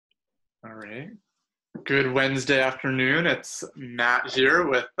All right. Good Wednesday afternoon. It's Matt here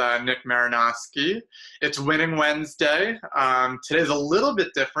with Nick Marenoski. It's Winning Wednesday. Today's a little bit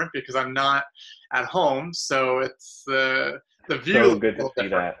different because I'm not at home, so it's the view So looks good a to little see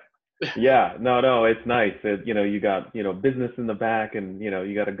different. that. Yeah, no, it's nice. You got, business in the back and,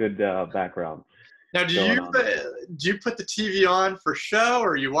 you got a good background Now, do going you on there. put the TV on for show,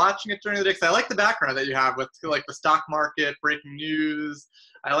 or are you watching it during the day? Because I like the background that you have with like the stock market, breaking news.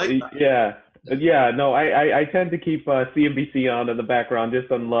 I like that. Yeah, yeah, no, I tend to keep CNBC on in the background,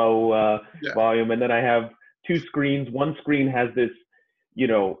 just on low Yeah, volume. And then I have two screens. One screen has this,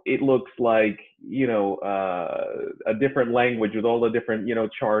 it looks like, a different language with all the different,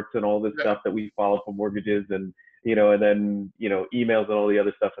 charts and all this yeah. stuff that we follow for mortgages and then, emails and all the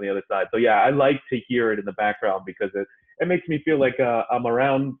other stuff on the other side. So yeah, I like to hear it in the background because it makes me feel like I'm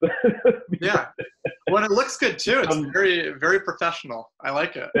around. Yeah. Well, it looks good too. It's um, very, very professional. I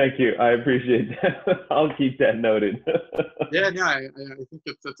like it. Thank you. I appreciate that. I'll keep that noted. Yeah, no, I think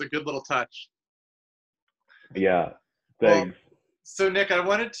it's a good little touch. Yeah, Well, thanks. so Nick, I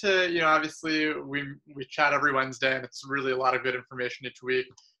wanted to, obviously we chat every Wednesday, and it's really a lot of good information each week.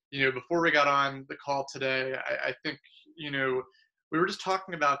 Before we got on the call today, I think, we were just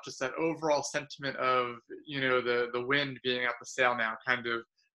talking about just that overall sentiment of, the wind being at the sail now, kind of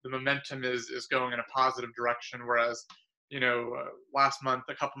the momentum is going in a positive direction, whereas, last month,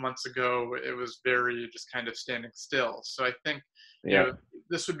 a couple months ago, it was very just kind of standing still. So I think, you Yeah. know,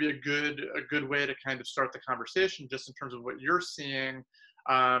 this would be a good way to kind of start the conversation just in terms of what you're seeing,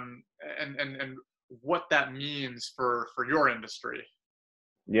 um, and what that means for your industry.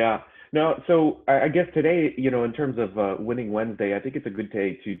 Yeah. No, so I guess today, in terms of Winning Wednesday, I think it's a good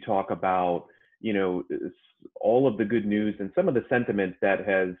day to talk about, all of the good news and some of the sentiment that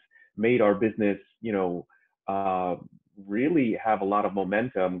has made our business, uh, really have a lot of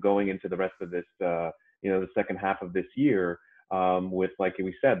momentum going into the rest of this, the second half of this year, with, like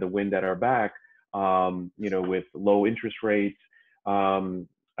we said, the wind at our back, with low interest rates.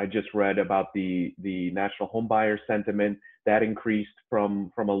 I just read about the national home buyer sentiment that increased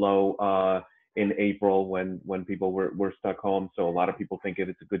from a low in April when people were stuck home. So a lot of people think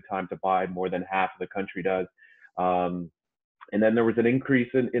it's a good time to buy. More than half of the country does. Um, and then there was an increase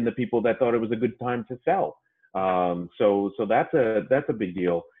in the people that thought it was a good time to sell. So that's a big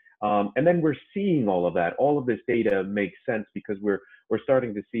deal. And then we're seeing all of that. All of this data makes sense because we're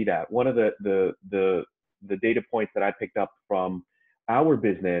starting to see that. One of the data points that I picked up from our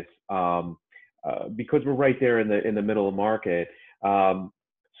business, because we're right there in the middle of the market.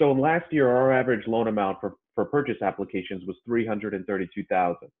 So last year, our average loan amount for purchase applications was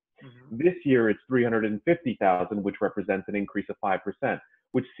 332,000. Hmm. This year, it's 350,000, which represents an increase of 5%,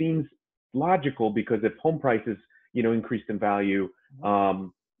 which seems logical because if home prices, increased in value,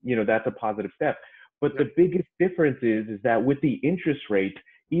 that's a positive step. But Yep. the biggest difference is that with the interest rate,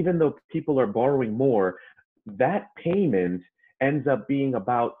 even though people are borrowing more, that payment ends up being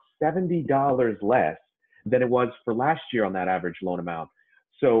about $70 less than it was for last year on that average loan amount.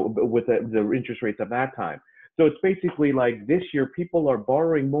 So with the interest rates of that time. So it's basically like this year people are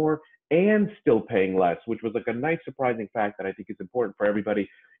borrowing more and still paying less, which was like a nice surprising fact that I think is important for everybody,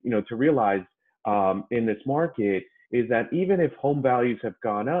 to realize in this market is that even if home values have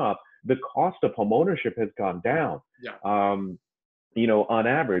gone up, the cost of home ownership has gone down. Yeah. Um, on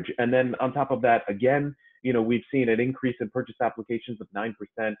average. And then on top of that, again, we've seen an increase in purchase applications of 9%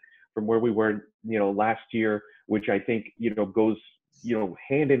 from where we were, last year, which I think, goes,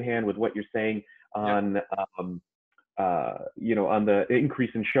 hand in hand with what you're saying Yeah. on, on the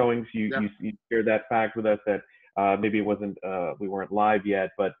increase in showings. Yeah. You shared that fact with us that maybe it wasn't, we weren't live yet,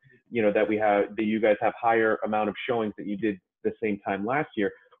 but, that you guys have higher amount of showings that you did the same time last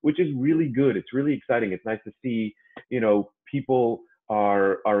year, which is really good. It's really exciting. It's nice to see, people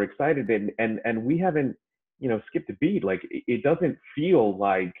are excited and we haven't, skipped a beat. Like it doesn't feel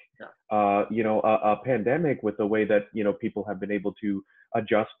like, Yeah. a pandemic with the way that, people have been able to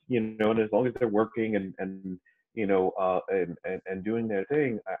adjust, and as long as they're working and and doing their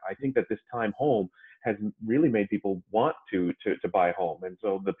thing, I think that this time home has really made people want to buy home. And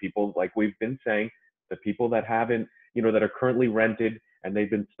so the people, like we've been saying, the people that haven't, that are currently rented and they've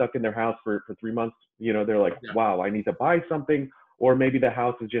been stuck in their house for 3 months, they're like, Yeah. wow, I need to buy something. Or maybe the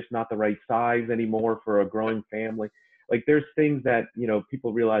house is just not the right size anymore for a Yeah. growing family. Like there's things that,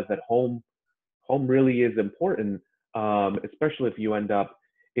 people realize that home really is important, especially if you end up,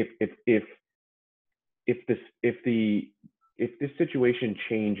 if if this if the if this situation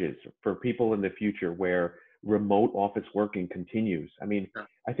changes for people in the future where remote office working continues. I mean, Yeah.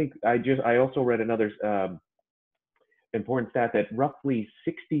 I think I also read another important stat that roughly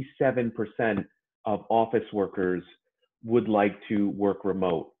 67% of office workers would like to work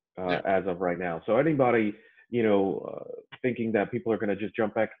remote Yeah. as of right now. So anybody, thinking that people are going to just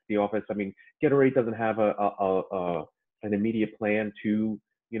jump back to the office, I mean, Gatorade doesn't have an immediate plan to,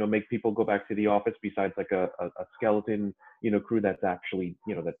 make people go back to the office besides like a skeleton, crew that's actually,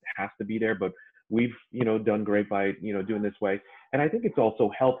 that has to be there. But we've, done great by, doing this way. And I think it's also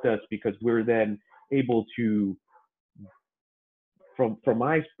helped us because we're then able to, from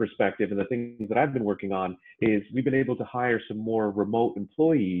my perspective and the things that I've been working on, is we've been able to hire some more remote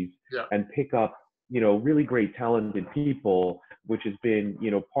employees Yeah. and pick up, really great talented people, which has been,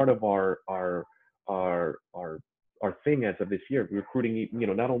 part of our thing as of this year, recruiting,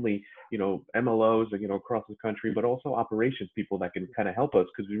 not only, MLOs, across the country, but also operations people that can kind of help us,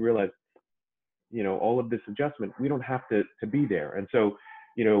 because we realize, all of this adjustment, we don't have to be there. And so,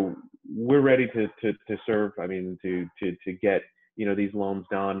 we're ready to serve, I mean, to get, these loans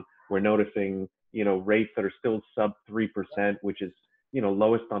done. We're noticing, rates that are still sub 3%, which is,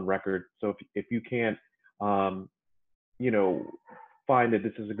 lowest on record. So if you can't, you know, find that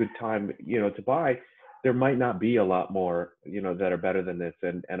this is a good time, to buy, there might not be a lot more, that are better than this.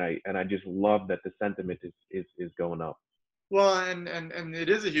 And I just love that the sentiment is going up. Well, and it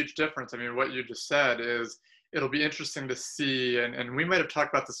is a huge difference. I mean, what you just said is it'll be interesting to see, and we might have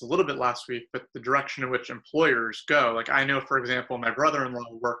talked about this a little bit last week, but the direction in which employers go. Like I know, for example, my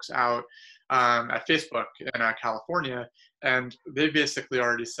brother-in-law works out at Facebook in California, and they basically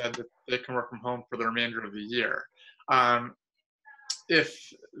already said that they can work from home for the remainder of the year. Um, if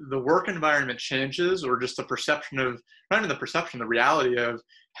the work environment changes, or just the perception of, not even the perception, the reality of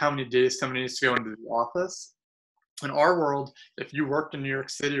how many days somebody needs to go into the office, in our world, if you worked in New York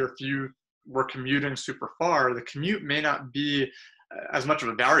City, or if you were commuting super far, the commute may not be as much of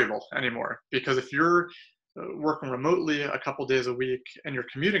a variable anymore. Because if you're working remotely a couple days a week and you're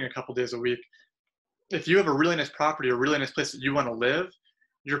commuting a couple days a week, if you have a really nice property, a really nice place that you want to live,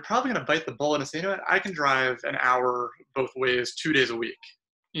 you're probably going to bite the bullet and say, you know what, I can drive an hour both ways 2 days a week.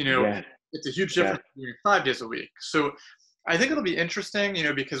 You know, Yeah, it's a huge yeah, difference between 5 days a week. So I think it'll be interesting,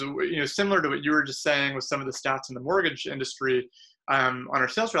 because, similar to what you were just saying with some of the stats in the mortgage industry, on our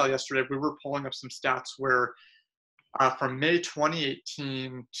sales rally yesterday, we were pulling up some stats where from May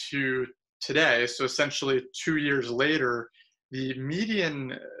 2018 to today, so essentially 2 years later, the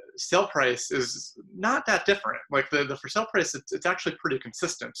median sale price is not that different. Like the for sale price, it's actually pretty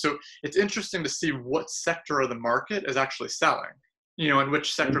consistent. So it's interesting to see what sector of the market is actually selling, and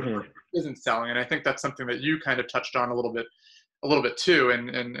which sector of the hmm market isn't selling. And I think that's something that you kind of touched on a little bit too,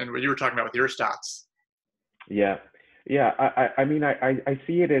 and what you were talking about with your stats. yeah, yeah. I mean, I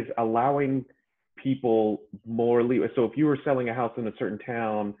see it as allowing people more leeway. So if you were selling a house in a certain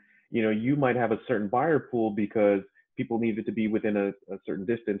town, you might have a certain buyer pool because people needed to be within a certain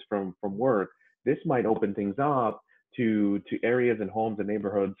distance from work. This might open things up to areas and homes and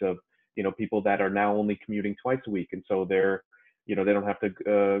neighborhoods of, people that are now only commuting twice a week, and so they're, they don't have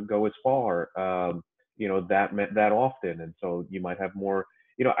to go as far, that often, and so you might have more.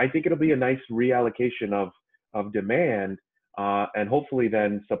 I think it'll be a nice reallocation of demand, and hopefully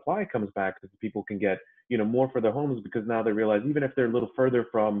then supply comes back because people can get, more for their homes, because now they realize even if they're a little further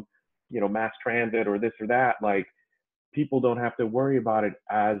from, mass transit or this or that, like people don't have to worry about it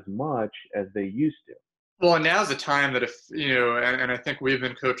as much as they used to. Well, and now's the time that if, and I think we've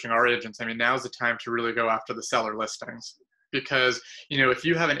been coaching our agents, I mean, now's the time to really go after the seller listings. Because, if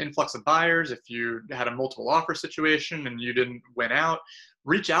you have an influx of buyers, if you had a multiple offer situation and you didn't win out,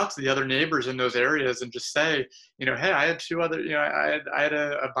 reach out to the other neighbors in those areas and just say, hey, I had two other, I had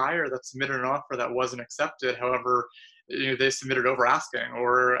a buyer that submitted an offer that wasn't accepted. However, they submitted over asking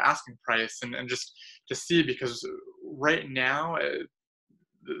or asking price, and just to see, because right now,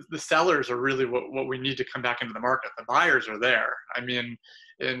 the sellers are really what we need to come back into the market. The buyers are there. I mean,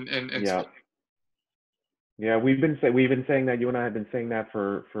 in Yeah. Yeah, we've been saying that. You and I have been saying that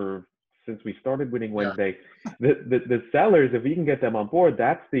for since we started Winning yeah. Wednesday. The sellers, if we can get them on board,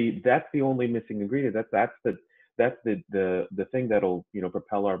 that's the only missing ingredient. That's the thing that'll,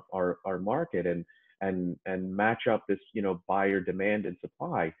 propel our market and match up this, buyer demand and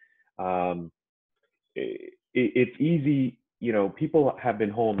supply. Um, it's easy. People have been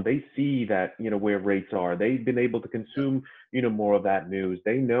home. They see that, where rates are. They've been able to consume, more of that news.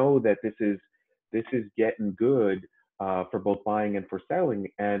 They know that this is getting good, for both buying and for selling.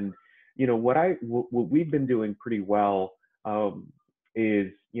 And what we've been doing pretty well,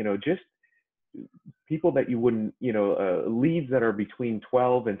 is, just people that you wouldn't, leads that are between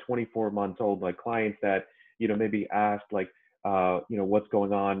 12 and 24 months old, like clients that, maybe asked like, what's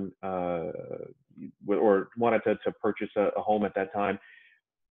going on, or wanted to purchase a home at that time,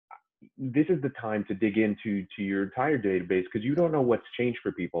 this is the time to dig into your entire database, because you don't know what's changed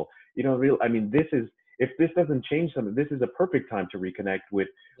for people. You know, I mean, this is, if this doesn't change something, this is a perfect time to reconnect with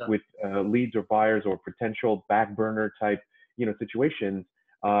Yeah. leads or buyers or potential back burner type, situations.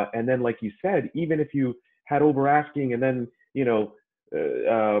 And then, like you said, even if you had over asking and then,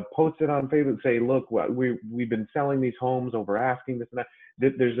 post it on Facebook, say, look, we've been selling these homes over asking, this and that.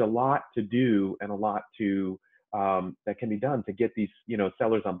 There's a lot to do and a lot to that can be done to get these,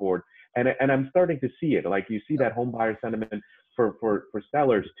 sellers on board. And I'm starting to see it. Like, you see that home buyer sentiment for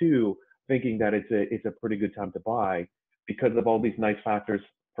sellers too, thinking that it's a pretty good time to buy because of all these nice factors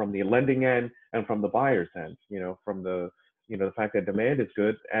from the lending end and from the buyer's end. From the fact that demand is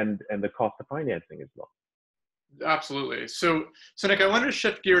good and the cost of financing is low. Absolutely. So Nick, I wanted to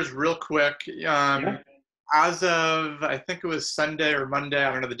shift gears real quick. Yeah. As of, I think it was Sunday or Monday,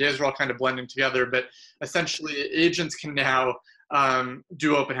 I don't know, the days are all kind of blending together, but essentially agents can now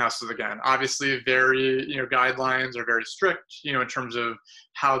do open houses again. Obviously, guidelines are very strict, in terms of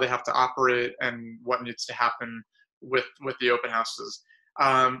how they have to operate and what needs to happen with the open houses.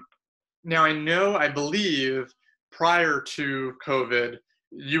 Now, I believe prior to COVID,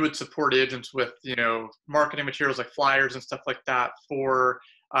 you would support agents with, marketing materials like flyers and stuff like that for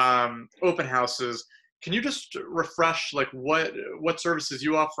open houses. Can you just refresh, like, what services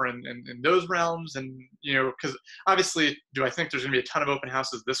you offer in those realms? And, because obviously, do I think there's going to be a ton of open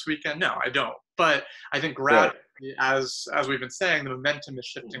houses this weekend? No, I don't. But I think Right. gradually, as we've been saying, the momentum is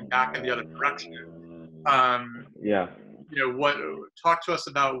shifting back in the other direction. Um, Yeah. what talk to us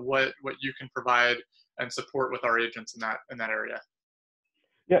about what you can provide and support with our agents in that area.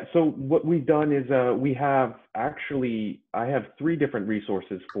 Yeah, so what we've done is I have three different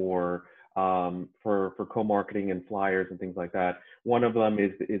resources for co-marketing and flyers and things like that. One of them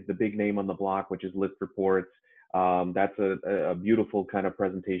is the big name on the block, which is List Reports. That's a beautiful kind of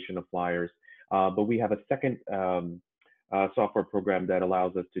presentation of flyers. But we have a second software program that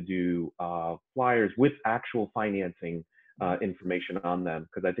allows us to do flyers with actual financing information on them,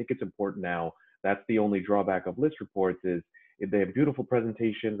 because I think it's important now. That's the only drawback of List Reports is they have beautiful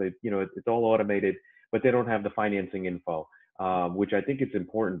presentations. It's all automated, but they don't have the financing info, which I think is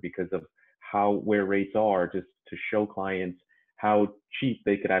important because of where rates are, just to show clients how cheap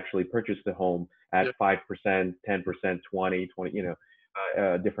they could actually purchase the home at 5%, 10%, 20,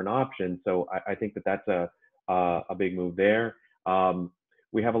 different options. So I think that's a big move there.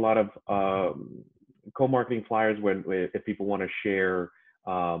 We have a lot of co-marketing flyers if people want to share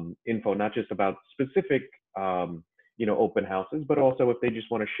info, not just about specific open houses, but also if they just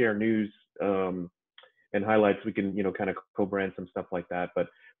want to share news and highlights, we can kind of co-brand some stuff like that. But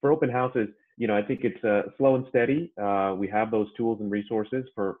for open houses, I think it's slow and steady. We have those tools and resources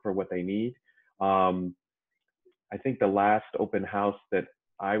for what they need. I think the last open house that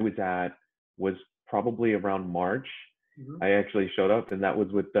I was at was probably around March. Mm-hmm. I actually showed up, and that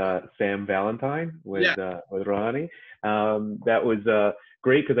was with Sam Valentine with Ronnie. That was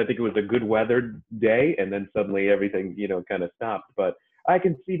great because I think it was a good weather day, and then suddenly everything kind of stopped. But I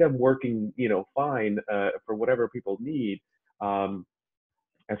can see them working fine for whatever people need. And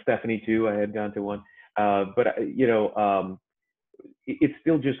Stephanie too, I had gone to one, but it's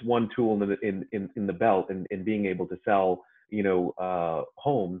still just one tool in the belt in being able to sell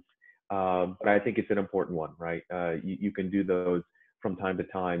homes. But I think it's an important one, right? You can do those from time to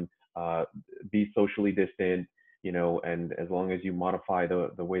time, be socially distant, and as long as you modify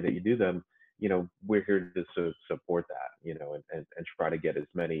the way that you do them, we're here to support that, and try to get as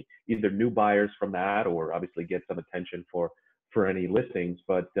many either new buyers from that, or obviously get some attention for any listings.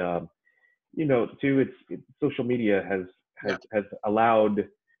 But too, social media has allowed,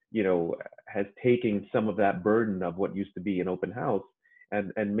 has taken some of that burden of what used to be an open house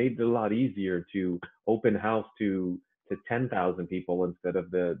and made it a lot easier to open house to 10,000 people instead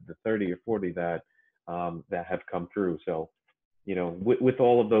of the 30 or 40 that have come through. So, with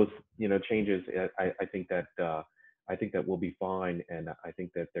all of those, changes, I think that we'll be fine. And I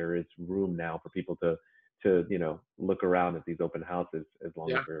think that there is room now for people to look around at these open houses as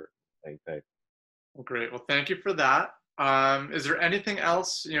long as they're staying safe. Well, great. Well, thank you for that. Is there anything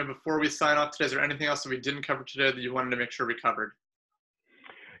else, before we sign off today, is there anything else that we didn't cover today that you wanted to make sure we covered?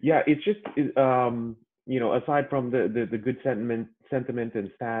 Yeah, it's just, aside from the good sentiment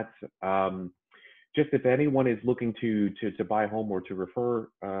and stats, just if anyone is looking to buy a home or to refer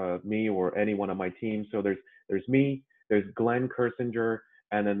me or anyone on my team. So there's me, there's Glenn Kersinger,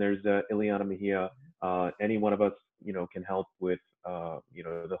 and then there's Ileana Mejia. Any one of us, can help with,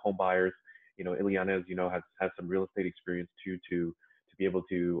 the home buyers. Ileana, as has some real estate experience too, to be able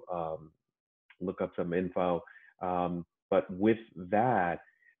to, look up some info. But with that,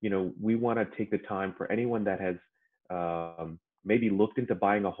 we want to take the time for anyone that has maybe looked into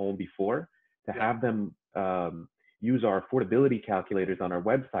buying a home before to Yeah. have them use our affordability calculators on our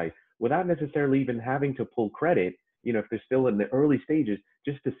website without necessarily even having to pull credit, if they're still in the early stages,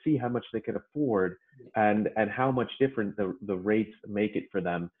 just to see how much they can afford and how much different the rates make it for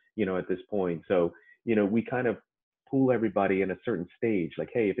them, at this point. So, we kind of pool everybody in a certain stage. Like,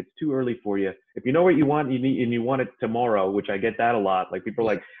 hey, if it's too early for you, if you know what you want, you need and you want it tomorrow, which I get that a lot. Like people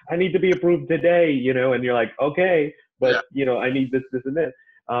are Yeah. like, I need to be approved today, and you're like, okay, but Yeah. I need this, this, and this.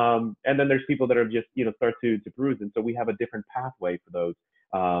 And then there's people that are just, start to peruse. And so we have a different pathway for those,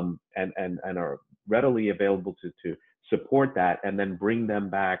 and are readily available to support that and then bring them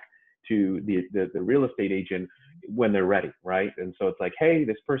back to the real estate agent when they're ready. Right. And so it's like, hey,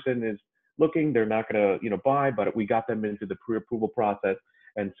 this person is looking, they're not going to, buy, but we got them into the pre-approval process.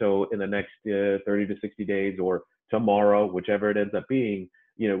 And so in the next 30 to 60 days or tomorrow, whichever it ends up being,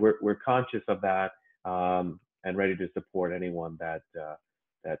 we're conscious of that, and ready to support anyone that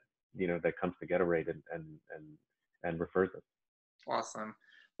that comes to get a rate and refers us. Awesome.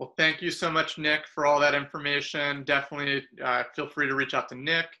 Well, thank you so much, Nick, for all that information. Definitely feel free to reach out to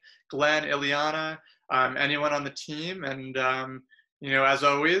Nick, Glenn, Ileana, anyone on the team. And, as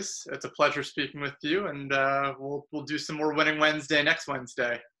always, it's a pleasure speaking with you. And we'll do some more Winning Wednesday next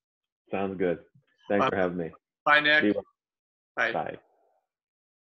Wednesday. Sounds good. Thanks for having me. Bye, Nick. See you. Bye. Bye.